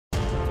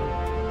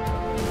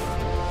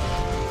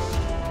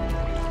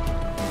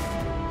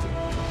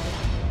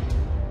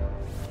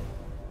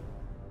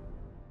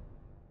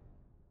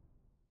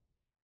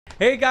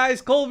Hey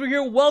guys, Cold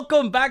here.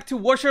 Welcome back to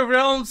Watch of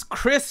Realms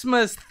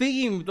Christmas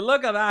themed.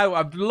 Look at that.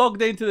 I've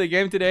logged into the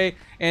game today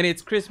and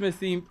it's Christmas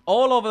themed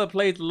all over the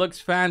place. It looks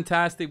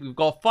fantastic. We've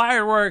got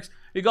fireworks,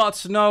 we got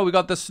snow, we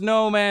got the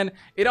snowman.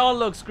 It all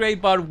looks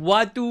great, but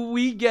what do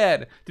we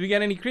get? Do we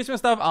get any Christmas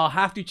stuff? I'll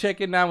have to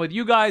check it now with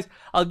you guys.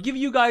 I'll give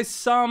you guys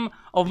some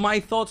of my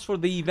thoughts for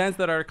the events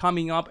that are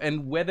coming up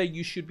and whether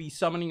you should be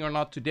summoning or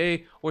not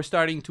today or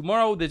starting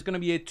tomorrow. There's going to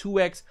be a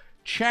 2x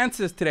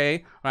chances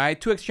today,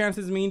 right? 2x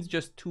chances means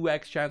just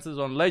 2x chances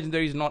on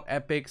legendaries, not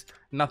epics,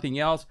 nothing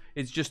else.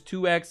 It's just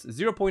 2x,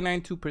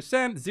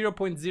 0.92%,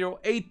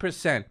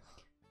 0.08%.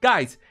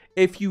 Guys,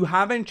 if you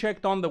haven't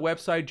checked on the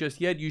website just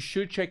yet, you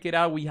should check it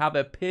out. We have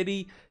a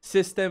pity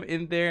system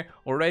in there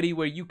already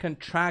where you can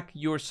track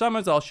your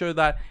summons. I'll show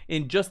that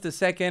in just a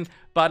second,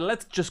 but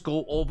let's just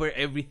go over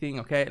everything.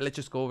 Okay, let's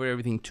just go over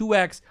everything.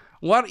 2x,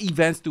 what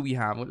events do we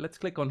have? Well, let's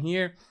click on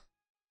here.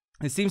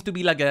 It seems to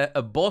be like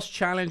a boss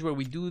challenge where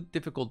we do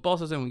difficult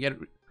bosses and we get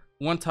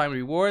one-time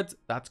rewards.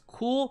 That's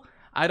cool.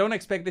 I don't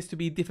expect this to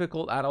be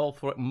difficult at all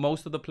for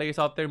most of the players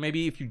out there.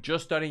 Maybe if you're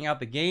just starting out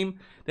the game,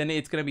 then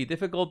it's going to be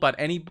difficult. But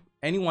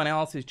anyone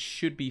else, it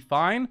should be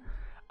fine.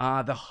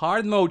 The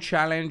hard mode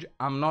challenge,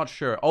 I'm not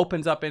sure.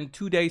 Opens up in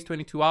 2 days,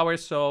 22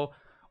 hours. So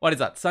what is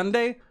that?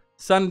 Sunday?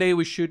 Sunday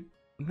we should...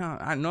 No,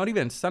 not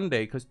even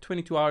Sunday because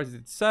 22 hours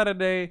is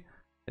Saturday.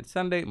 It's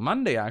Sunday,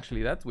 Monday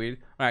actually. That's weird.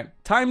 All right,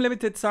 time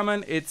limited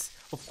summon. It's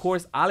of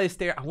course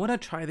Alistair. I want to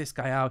try this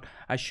guy out.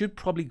 I should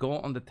probably go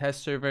on the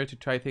test server to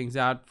try things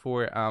out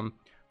for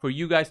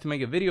you guys to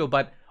make a video.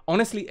 But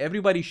honestly,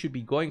 everybody should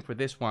be going for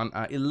this one.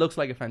 It looks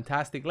like a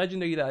fantastic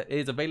legendary that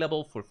is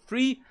available for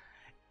free.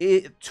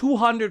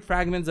 200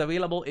 fragments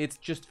available. It's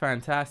just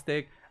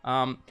fantastic.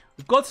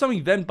 We've got some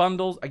event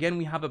bundles. Again,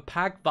 we have a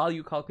pack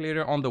value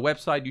calculator on the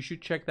website. You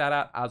should check that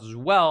out as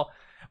well.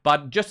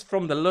 But just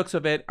from the looks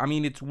of it, I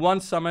mean, it's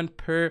one summon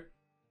per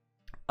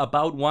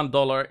about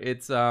 $1.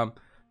 It's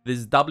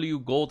this W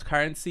gold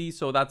currency.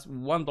 So that's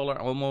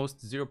 $1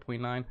 almost,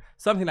 0.9,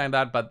 something like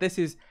that. But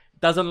this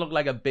doesn't look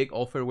like a big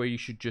offer where you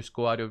should just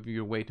go out of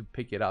your way to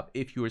pick it up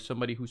if you are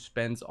somebody who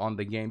spends on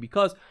the game.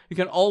 Because you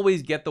can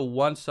always get the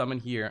one summon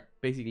here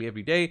basically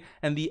every day.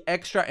 And the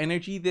extra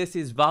energy, this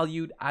is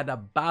valued at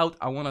about,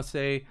 I want to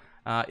say,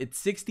 it's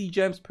 60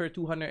 gems per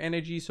 200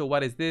 energy. So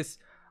what is this?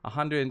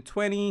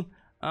 120.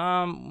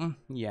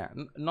 Yeah,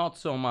 not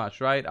so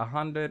much, right?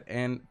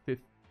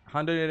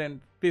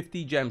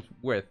 150 gems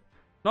worth,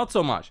 not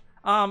so much.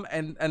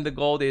 And the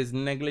gold is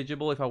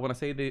negligible. If I want to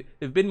say,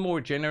 they've been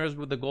more generous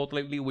with the gold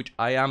lately, which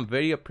I am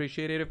very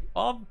appreciative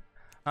of.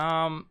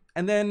 And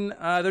then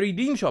the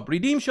redeem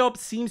shop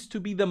seems to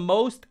be the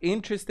most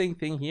interesting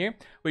thing here,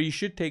 where you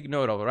should take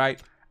note of,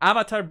 right?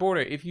 Avatar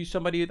border, if you're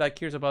somebody that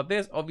cares about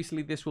this,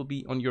 obviously this will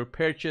be on your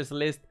purchase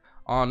list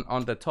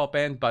on the top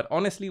end. But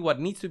honestly,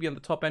 what needs to be on the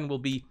top end will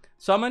be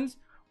summons.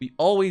 We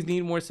always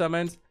need more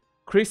summons.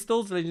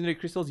 Crystals, legendary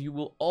crystals, you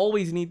will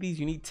always need these.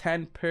 You need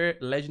 10 per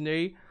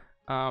legendary.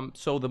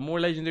 So the more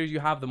legendaries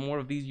you have, the more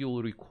of these you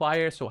will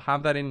require, so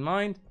have that in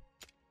mind.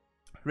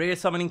 Rare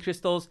summoning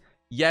crystals,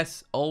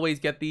 yes, always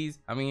get these.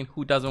 I mean,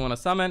 who doesn't want to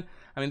summon?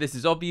 I mean, this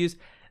is obvious.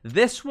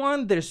 This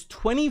one, there's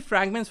 20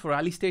 fragments for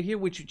Alistair here,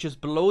 which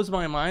just blows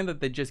my mind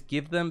that they just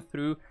give them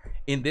through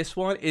in this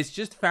one. It's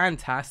just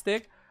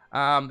fantastic.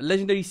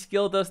 Legendary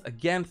skill dust,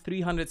 again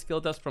 300 skill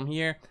dust from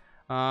here.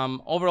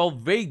 Overall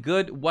very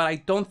good. What I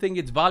don't think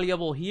it's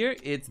valuable here,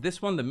 it's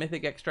this one, the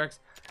mythic extracts.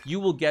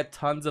 You will get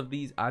tons of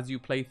these as you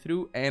play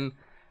through, and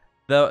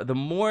the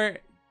more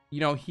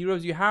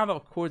heroes you have,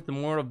 of course, the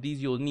more of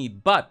these you'll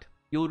need. But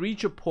you'll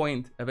reach a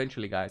point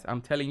eventually, guys,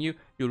 I'm telling you,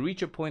 you'll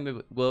reach a point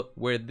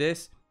where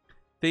this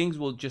things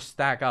will just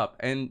stack up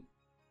and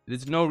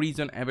there's no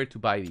reason ever to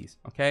buy these.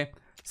 Okay,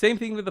 same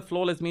thing with the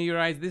flawless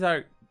meteorites. These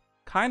are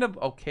kind of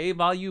okay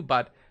value,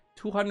 but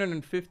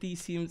 250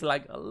 seems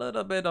like a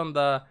little bit on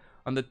the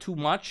too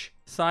much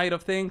side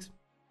of things.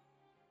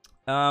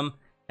 And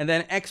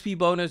then XP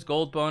bonus,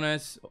 gold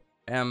bonus,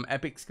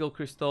 epic skill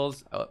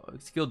crystals,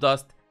 skill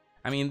dust.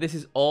 I mean, this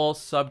is all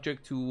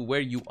subject to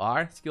where you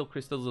are. Skill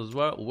crystals as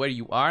well, where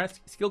you are.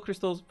 Skill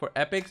crystals for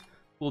epics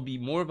will be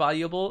more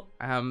valuable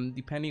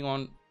depending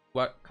on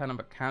what kind of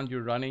account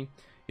you're running.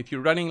 If you're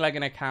running like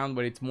an account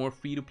where it's more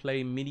free to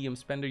play, medium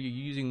spender, you're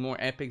using more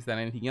epics than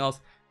anything else,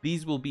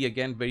 these will be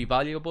again very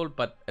valuable.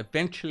 But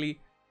eventually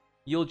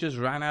you'll just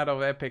run out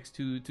of epics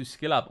to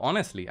skill up.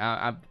 Honestly,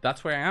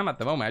 that's where I am at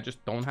the moment. I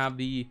just don't have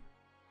the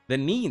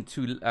need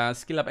to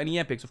skill up any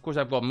epics. Of course,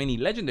 I've got many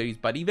legendaries,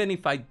 but even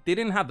if I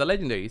didn't have the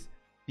legendaries,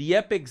 the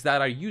epics that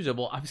are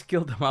usable, I've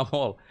skilled them up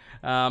all.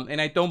 And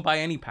I don't buy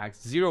any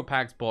packs. 0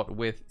 packs bought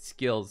with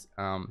skills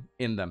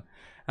in them.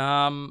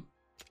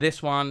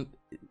 This one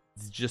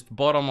is just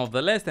bottom of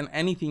the list, and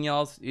anything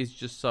else is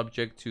just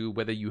subject to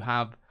whether you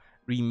have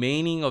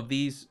remaining of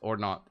these or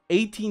not.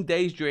 18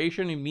 days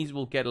duration, it means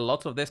we'll get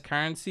lots of this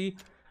currency.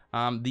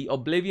 The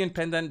Oblivion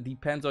pendant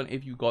depends on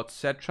if you got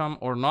Setram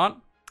or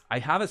not. I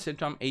have a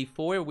Setram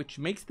A4, which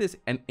makes this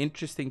an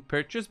interesting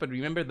purchase, but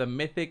remember the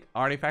mythic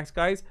artifacts,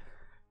 guys,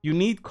 You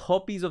need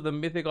copies of the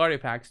mythic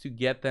artifacts to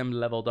get them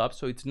leveled up,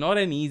 so it's not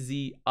an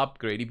easy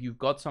upgrade. If you've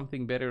got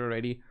something better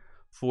already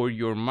for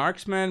your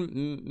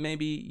marksman,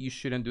 maybe you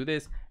shouldn't do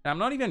this. And I'm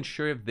not even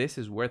sure if this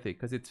is worth it,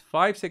 because it's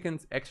 5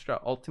 seconds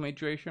extra ultimate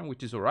duration,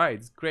 which is alright,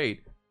 it's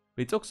great.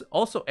 But it's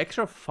also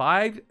extra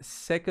 5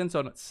 seconds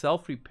on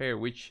self-repair,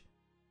 which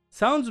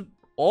sounds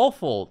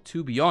awful,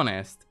 to be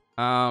honest.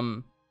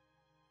 Because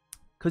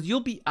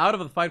you'll be out of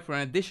the fight for an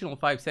additional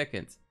 5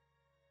 seconds.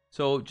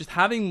 So just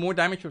having more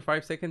damage for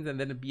 5 seconds and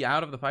then be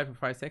out of the fight for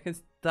 5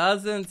 seconds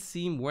doesn't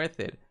seem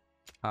worth it.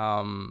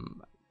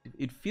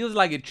 It feels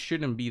like it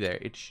shouldn't be there.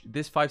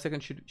 This 5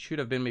 seconds should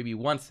have been maybe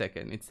 1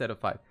 second instead of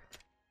 5.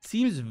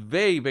 Seems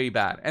very, very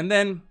bad. And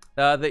then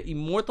the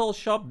Immortal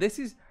Shop. This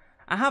is...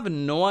 I have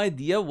no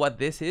idea what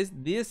this is.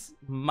 This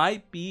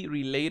might be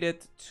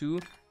related to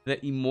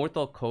the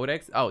Immortal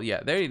Codex. Oh,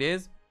 yeah, there it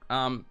is.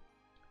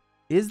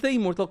 Is the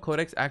Immortal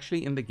Codex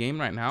actually in the game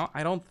right now?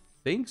 I don't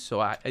think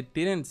so. I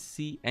didn't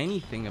see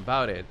anything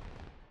about it.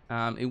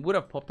 It would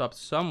have popped up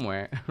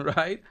somewhere,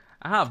 right?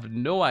 I have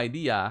no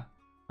idea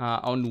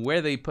on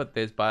where they put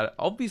this, but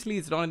obviously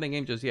it's not in the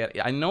game just yet.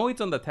 I know it's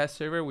on the test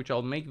server, which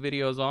I'll make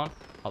videos on.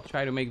 I'll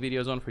try to make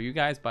videos on for you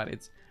guys, but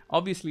it's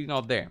obviously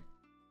not there.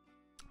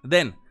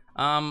 Then...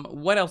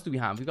 what else do we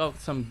have? We got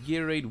some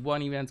Gear Raid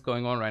 1 events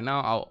going on right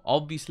now. I'll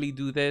obviously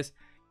do this.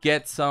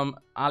 Get some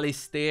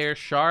Alistair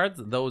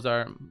shards. Those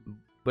are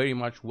very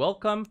much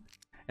welcome.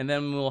 And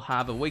then we'll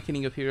have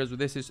Awakening of Heroes.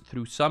 This is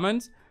through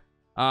summons.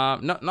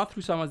 Not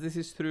through summons. This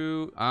is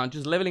through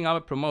just leveling up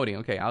and promoting.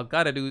 Okay, I've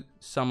got to do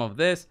some of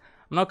this.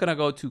 I'm not gonna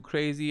go too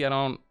crazy. I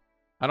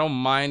don't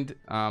mind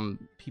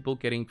people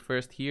getting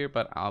first here,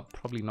 but I'll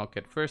probably not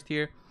get first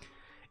here.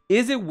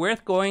 Is it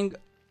worth going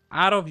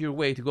out of your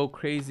way to go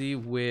crazy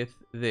with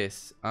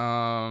this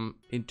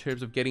in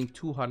terms of getting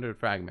 200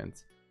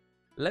 fragments?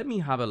 Let me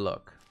have a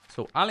look.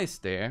 So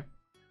Alistair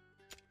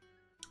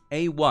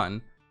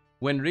A1,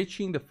 when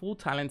reaching the full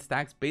talent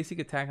stacks, basic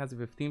attack has a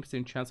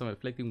 15% chance of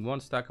inflicting 1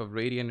 stack of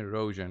radiant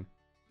erosion.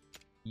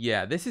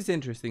 Yeah, this is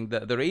interesting.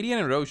 The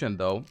radiant erosion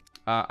though,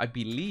 I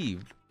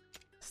believe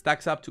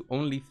stacks up to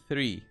only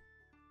 3.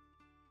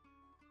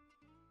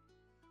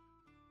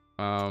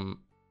 I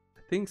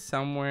think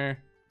somewhere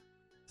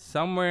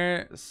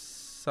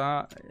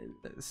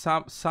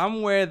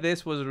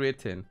this was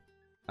written.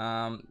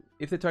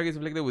 If the target is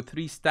inflicted with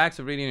 3 stacks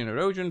of radiant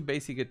erosion,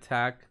 basic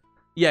attack.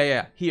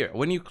 Yeah, here.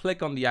 When you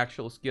click on the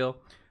actual skill,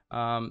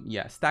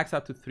 yeah, stacks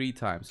up to 3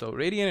 times. So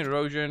radiant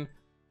erosion,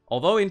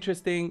 although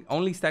interesting,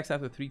 only stacks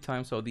up to 3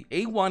 times. So the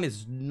A1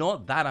 is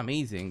not that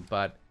amazing,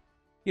 but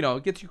you know,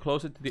 it gets you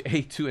closer to the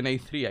A2 and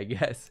A3, I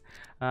guess.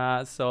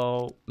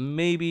 So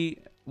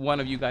maybe one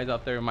of you guys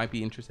out there might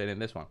be interested in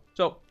this one.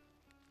 So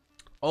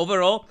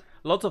overall,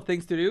 lots of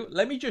things to do.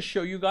 Let me just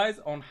show you guys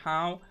on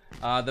how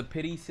the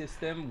pity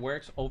system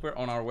works over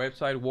on our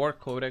website,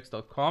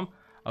 warcodex.com.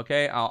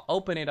 Okay, I'll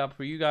open it up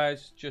for you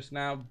guys just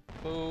now.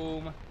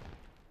 Boom.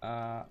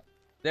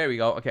 There we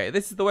go. Okay,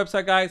 this is the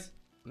website, guys.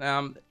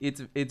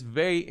 It's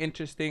very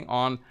interesting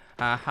on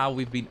how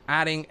we've been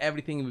adding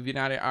everything. We've been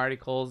adding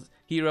articles,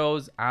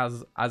 heroes,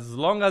 as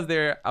long as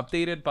they're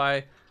updated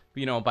by,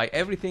 you know, by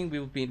everything.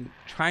 We've been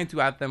trying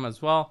to add them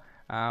as well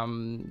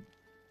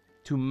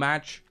to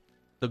match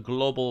the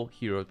global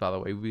heroes. By the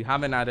way, we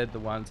haven't added the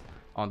ones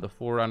on the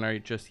Forerunner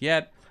just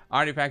yet.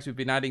 Artifacts, we've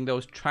been adding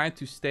those, trying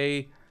to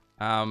stay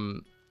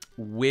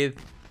with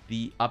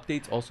the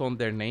updates also on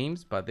their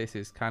names, but this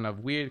is kind of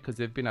weird because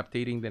they've been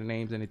updating their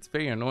names and it's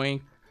very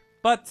annoying,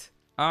 but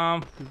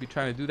we'll be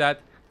trying to do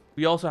that.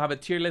 We also have a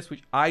tier list,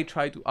 which I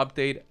try to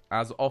update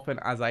as often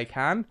as I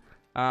can.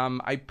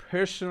 I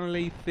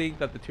personally think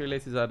that the tier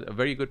list is at a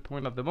very good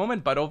point at the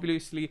moment, but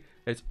obviously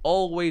there's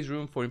always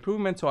room for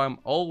improvement, so I'm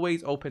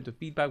always open to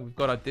feedback. We've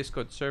got our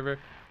Discord server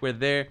where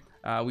there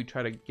we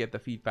try to get the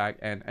feedback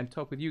and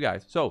talk with you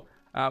guys. So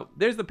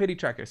there's the pity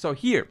tracker. So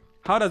here,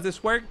 how does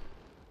this work?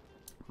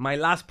 My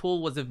last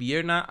pull was a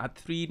Vierna at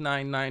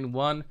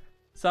 3991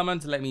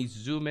 summons. Let me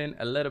zoom in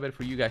a little bit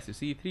for you guys to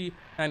see.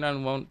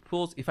 3991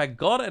 pulls. If I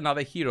got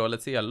another hero,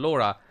 let's say a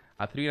Laura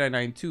at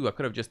 3992, I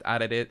could have just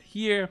added it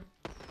here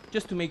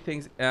just to make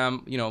things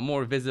you know,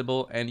 more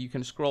visible, and you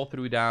can scroll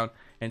through down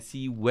and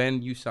see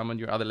when you summon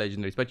your other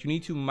legendaries, but you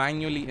need to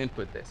manually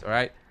input this. All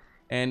right,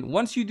 and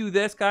once you do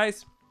this,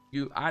 guys,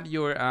 you add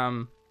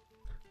your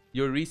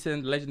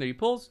recent legendary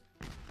pulls.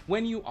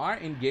 When you are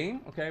in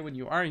game, okay, when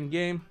you are in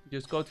game,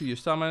 just go to your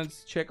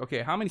summons, check,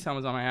 okay, how many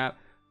summons am I at?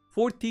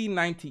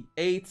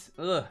 1498.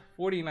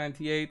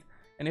 1498.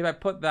 And if I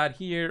put that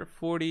here,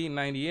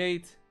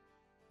 4098,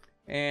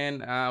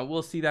 and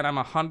we'll see that I'm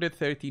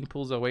 113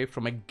 pulls away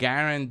from a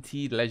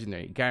guaranteed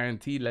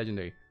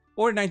legendary,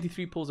 or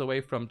 93 pulls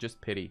away from just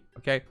pity.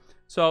 Okay,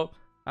 so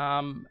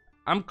I'm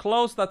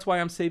close. That's why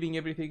I'm saving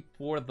everything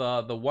for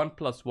the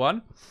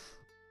 1+1.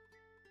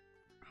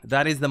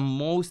 That is the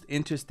most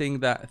interesting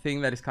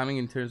thing that is coming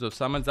in terms of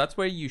summons. That's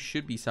where you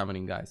should be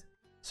summoning, guys.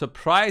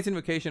 Surprise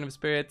Invocation of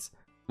Spirits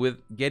with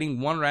getting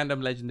 1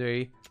 random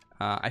legendary.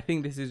 I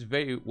think this is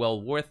very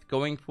well worth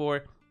going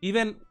for.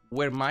 Even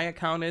where my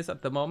account is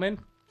at the moment,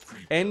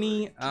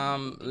 any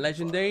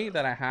legendary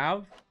that I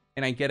have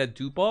and I get a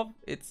dupe of,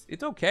 it's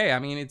okay. I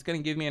mean, it's gonna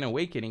give me an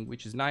awakening,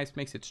 which is nice,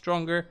 makes it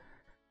stronger.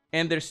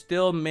 And there's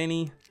still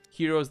many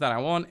heroes that I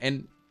want,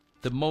 and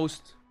the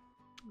most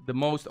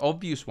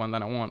obvious one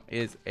that I want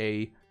is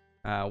a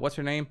what's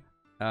her name,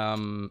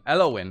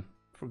 Elowen.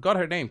 Forgot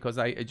her name because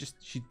I just,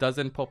 she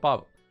doesn't pop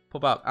up.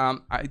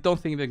 I don't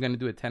think they're gonna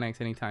do a 10x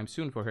anytime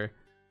soon for her,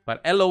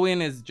 but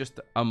Elowen is just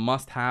a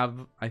must-have,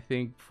 I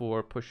think,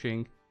 for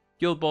pushing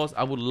guild boss.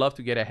 I would love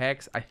to get a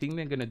hex. I think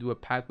they're gonna do a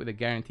pack with a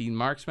guaranteed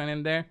marksman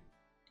in there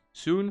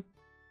soon.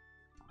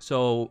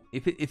 So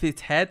if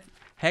it's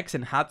hex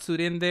and Hatsud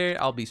in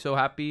there, I'll be so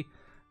happy,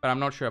 but I'm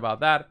not sure about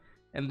that.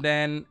 And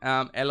then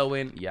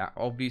Elowen, yeah,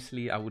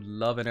 obviously I would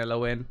love an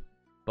Elowen,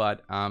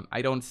 but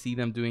I don't see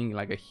them doing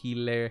like a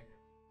healer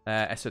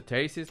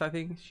esotericist. I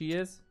think she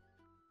is,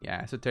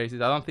 yeah,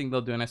 esotericist. I don't think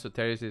they'll do an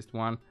esotericist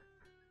one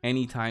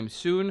anytime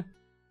soon,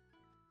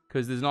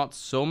 because there's not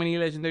so many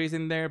legendaries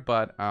in there.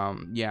 But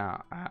yeah,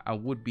 I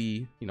would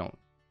be, you know,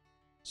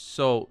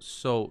 so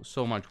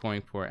much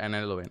going for an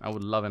Elowen. I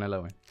would love an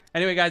Elowen.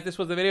 Anyway, guys, this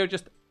was the video,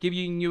 just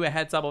giving you a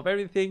heads up of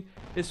everything.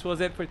 This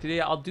was it for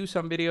today. I'll do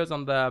some videos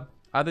on the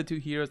other two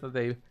heroes that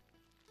they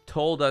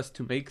told us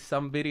to make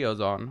some videos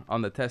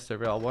on the test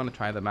server. I want to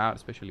try them out,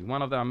 especially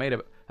one of them. I made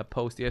a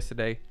post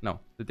yesterday, no,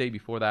 the day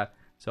before that,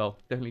 so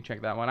definitely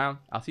check that one out.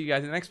 I'll see you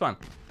guys in the next one.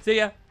 See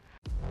ya.